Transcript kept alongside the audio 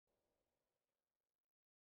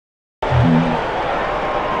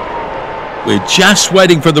We're just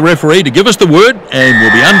waiting for the referee to give us the word and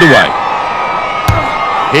we'll be underway.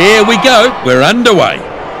 Here we go. We're underway.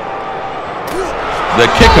 The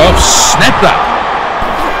kickoff snapped up.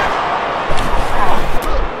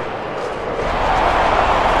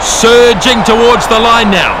 Surging towards the line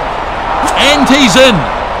now. And he's in.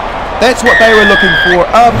 That's what they were looking for.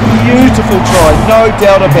 A beautiful try, no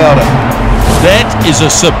doubt about it. That is a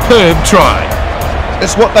superb try.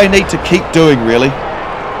 It's what they need to keep doing, really.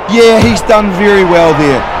 Yeah, he's done very well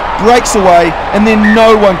there. Breaks away, and then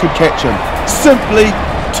no one could catch him. Simply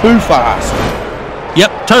too fast. Yep,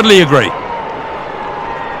 totally agree.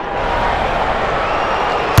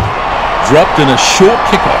 Dropped in a short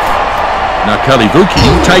kickoff. Now Kalivuki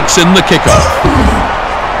takes in the kickoff.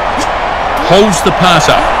 Holds the pass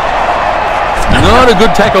up. Not a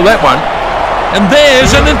good tackle, that one. And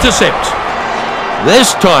there's an intercept.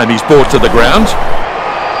 This time he's brought to the ground.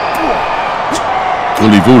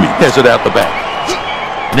 Vuli has it out the back.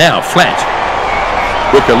 Now flat.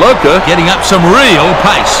 Wikaloka getting up some real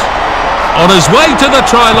pace. On his way to the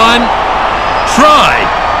try line. Try.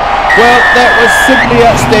 Well, that was simply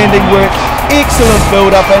outstanding work. Excellent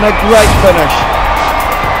build-up and a great finish.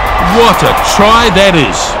 What a try that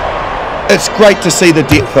is. It's great to see the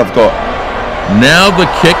depth I've got. Now the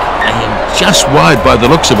kick, and just wide by the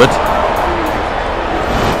looks of it.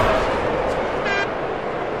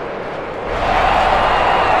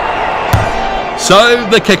 So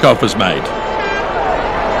the kickoff is made.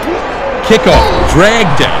 Kickoff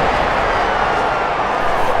dragged down.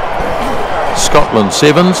 Scotland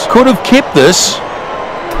Sevens could have kept this.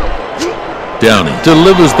 Downey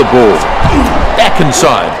delivers the ball. Back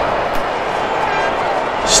inside.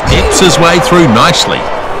 Steps his way through nicely.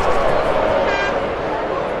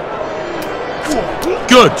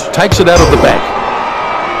 Good. Takes it out of the back.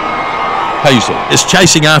 Hazel is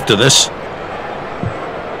chasing after this.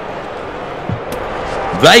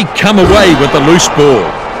 They come away with the loose ball.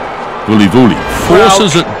 Vuli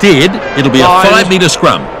forces it dead. It'll be a 5-metre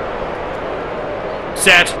scrum.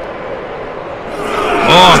 Set.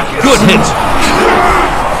 Oh, good hit.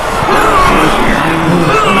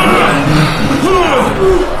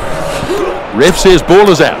 Ref says ball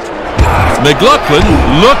is out. McLaughlin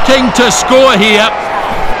looking to score here.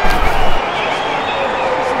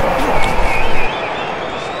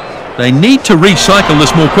 They need to recycle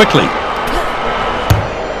this more quickly.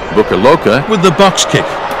 Bukaloka with the box kick.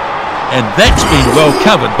 And that's been well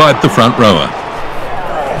covered by the front rower.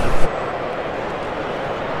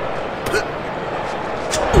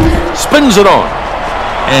 Spins it on.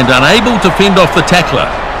 And unable to fend off the tackler.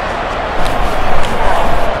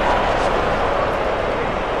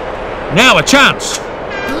 Now a chance.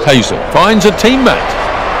 Hazel finds a teammate.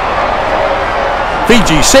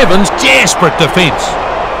 Fiji Sevens, desperate defence.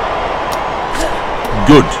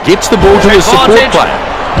 Good. Gets the ball to his support player.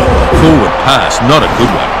 Forward pass, not a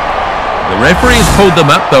good one. The referee has pulled them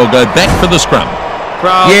up. They'll go back for the scrum.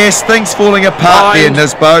 Yes, things falling apart there,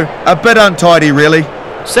 Nisbo. A bit untidy, really.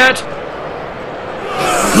 Set.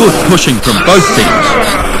 Good pushing from both teams.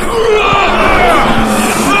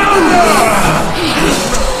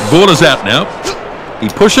 Ball is out now. He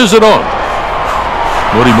pushes it on.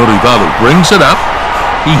 Morivalu brings it up.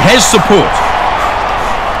 He has support.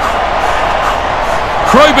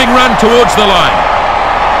 Probing run towards the line.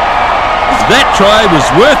 That try was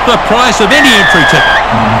worth the price of any entry ticket.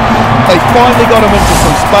 They finally got him into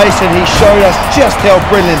some space and he showed us just how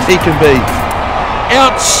brilliant he can be.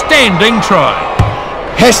 Outstanding try.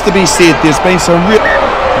 Has to be said, there's been some real...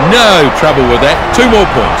 No trouble with that. 2 more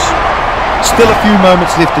points. Still a few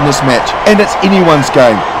moments left in this match, and it's anyone's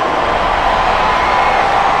game.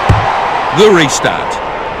 The restart.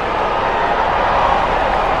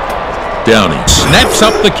 Downey snaps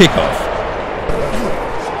up the kickoff.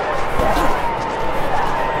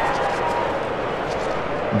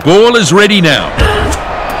 Ball is ready now.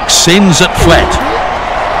 Sends it flat.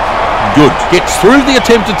 Good. Gets through the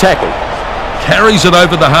attempted tackle. Carries it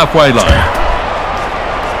over the halfway line.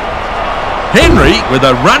 Henry with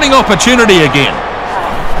a running opportunity again.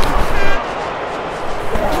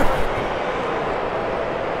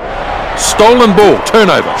 Stolen ball,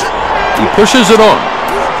 turnover. He pushes it on.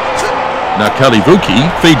 Now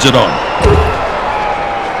Kalivuki feeds it on.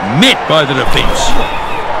 Met by the defence.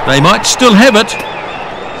 They might still have it.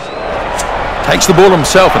 Takes the ball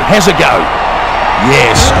himself and has a go.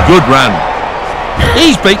 Yes, good run.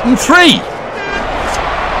 He's beaten 3.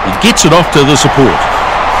 He gets it off to the support.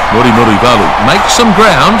 Morivalu makes some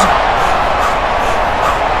ground.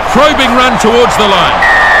 Probing run towards the line.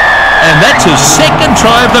 And that's his 2nd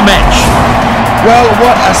try of the match. Well,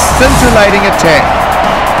 what a scintillating attack.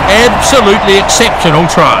 Absolutely exceptional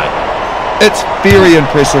try. It's very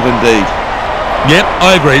impressive indeed. Yep,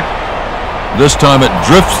 I agree. This time it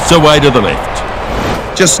drifts away to the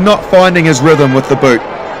left. Just not finding his rhythm with the boot.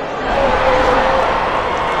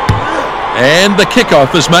 And the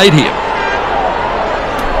kickoff is made here.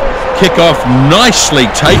 Kickoff nicely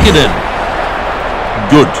taken in.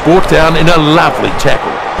 Good. Brought down in a lovely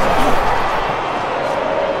tackle.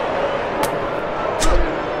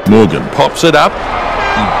 Morgan pops it up.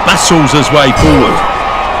 He bustles his way forward.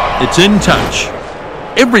 It's in touch.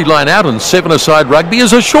 Every line out in 7-a-side rugby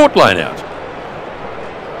is a short line out.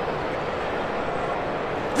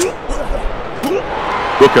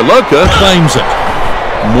 Bukaloka claims it.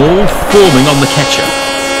 Maul forming on the catcher.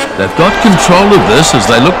 They've got control of this as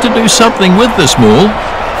they look to do something with this maul.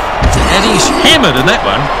 And he's hammered in that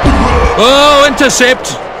one. Oh,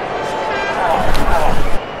 intercept.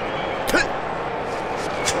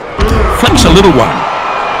 Flicks a little one.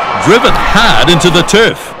 Driven hard into the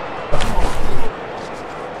turf.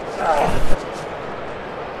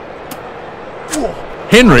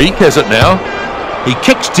 Henry has it now. He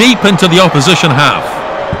kicks deep into the opposition half.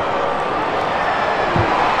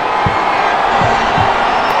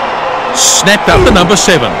 Snapped up the number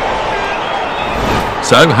 7.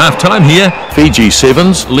 So, half-time here. Fiji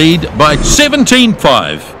Sevens lead by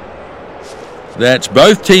 17-5. That's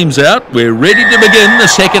both teams out. We're ready to begin the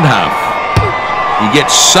second half. He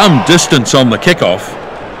gets some distance on the kickoff.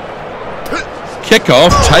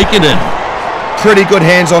 Kickoff taken in. Pretty good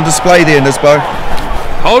hands on display there, Nisbo.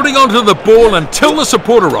 Holding onto the ball until the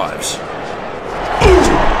support arrives.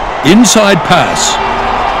 Inside pass.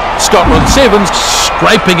 Scotland Sevens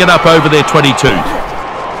scraping it up over their 22.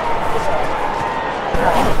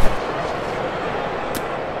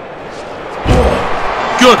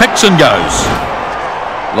 Good. Picks and goes.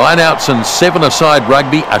 Lineouts in 7-a-side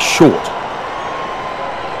rugby are short.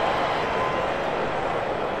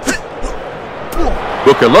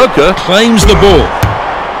 Bukaloka claims the ball.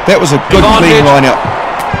 That was a good clean line out.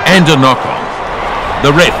 And a knock-on.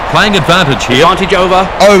 The ref playing advantage here. Advantage over.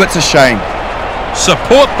 Oh, it's a shame.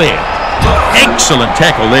 Support there. Excellent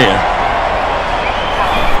tackle there.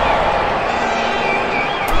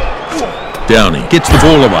 Downey gets the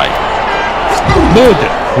ball away.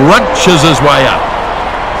 Morgan crunches his way up.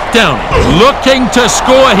 Downey looking to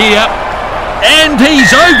score here. And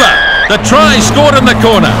he's over. The try scored in the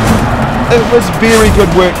corner. It was very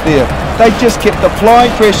good work there. They just kept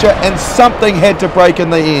applying pressure and something had to break in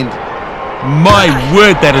the end. My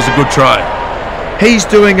word, that is a good try. He's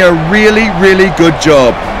doing a really, really good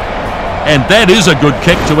job. And that is a good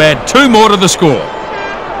kick to add 2 more to the score.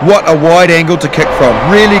 What a wide angle to kick from.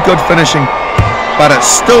 Really good finishing. But it's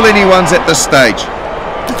still anyone's at this stage.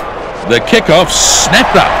 The kickoff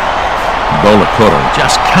snapped up. Bolakoro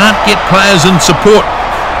just can't get players in support.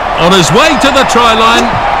 On his way to the try line.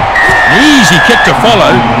 Easy kick to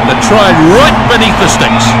follow. The try right beneath the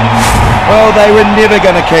sticks. Well, they were never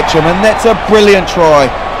going to catch him, and that's a brilliant try.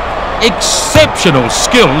 Exceptional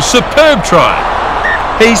skill, superb try.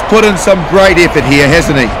 He's put in some great effort here,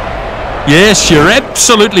 hasn't he? Yes, you're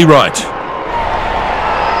absolutely right.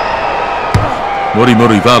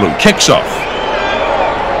 Murivalu kicks off.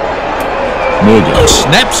 Morgan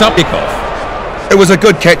snaps up kickoff. It was a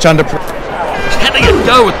good catch under pressure. He's having a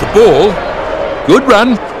go at the ball. Good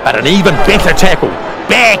run, but an even better tackle.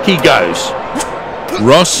 Back he goes.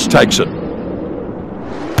 Ross takes it.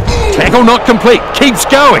 Tackle not complete. Keeps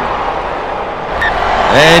going.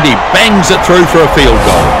 And he bangs it through for a field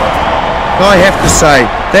goal. I have to say,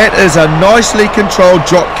 that is a nicely controlled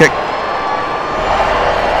drop kick.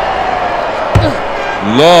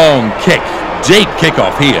 Long kick. Deep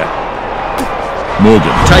kickoff here.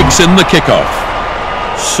 Morgan takes in the kickoff.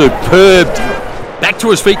 Superb. Back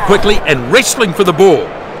to his feet quickly and wrestling for the ball.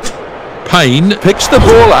 Payne picks the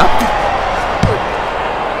ball up.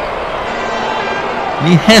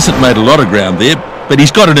 He hasn't made a lot of ground there, but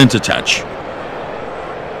he's got it into touch.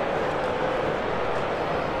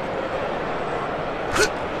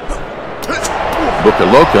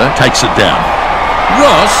 Bukaloka takes it down.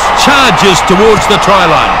 Ross charges towards the try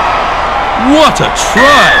line. What a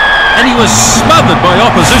try! And he was smothered by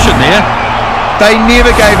opposition there. They never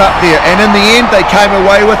gave up there, and in the end they came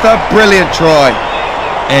away with a brilliant try.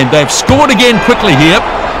 And they've scored again quickly here.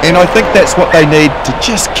 And I think that's what they need to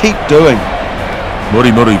just keep doing.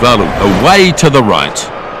 Murivalu away to the right.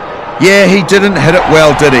 Yeah, he didn't hit it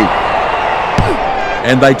well, did he?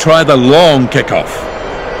 And they try the long kickoff.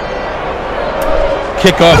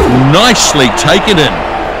 Kickoff nicely taken in.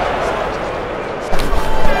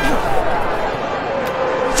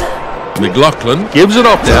 McLaughlin gives it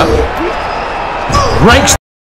off now. Breaks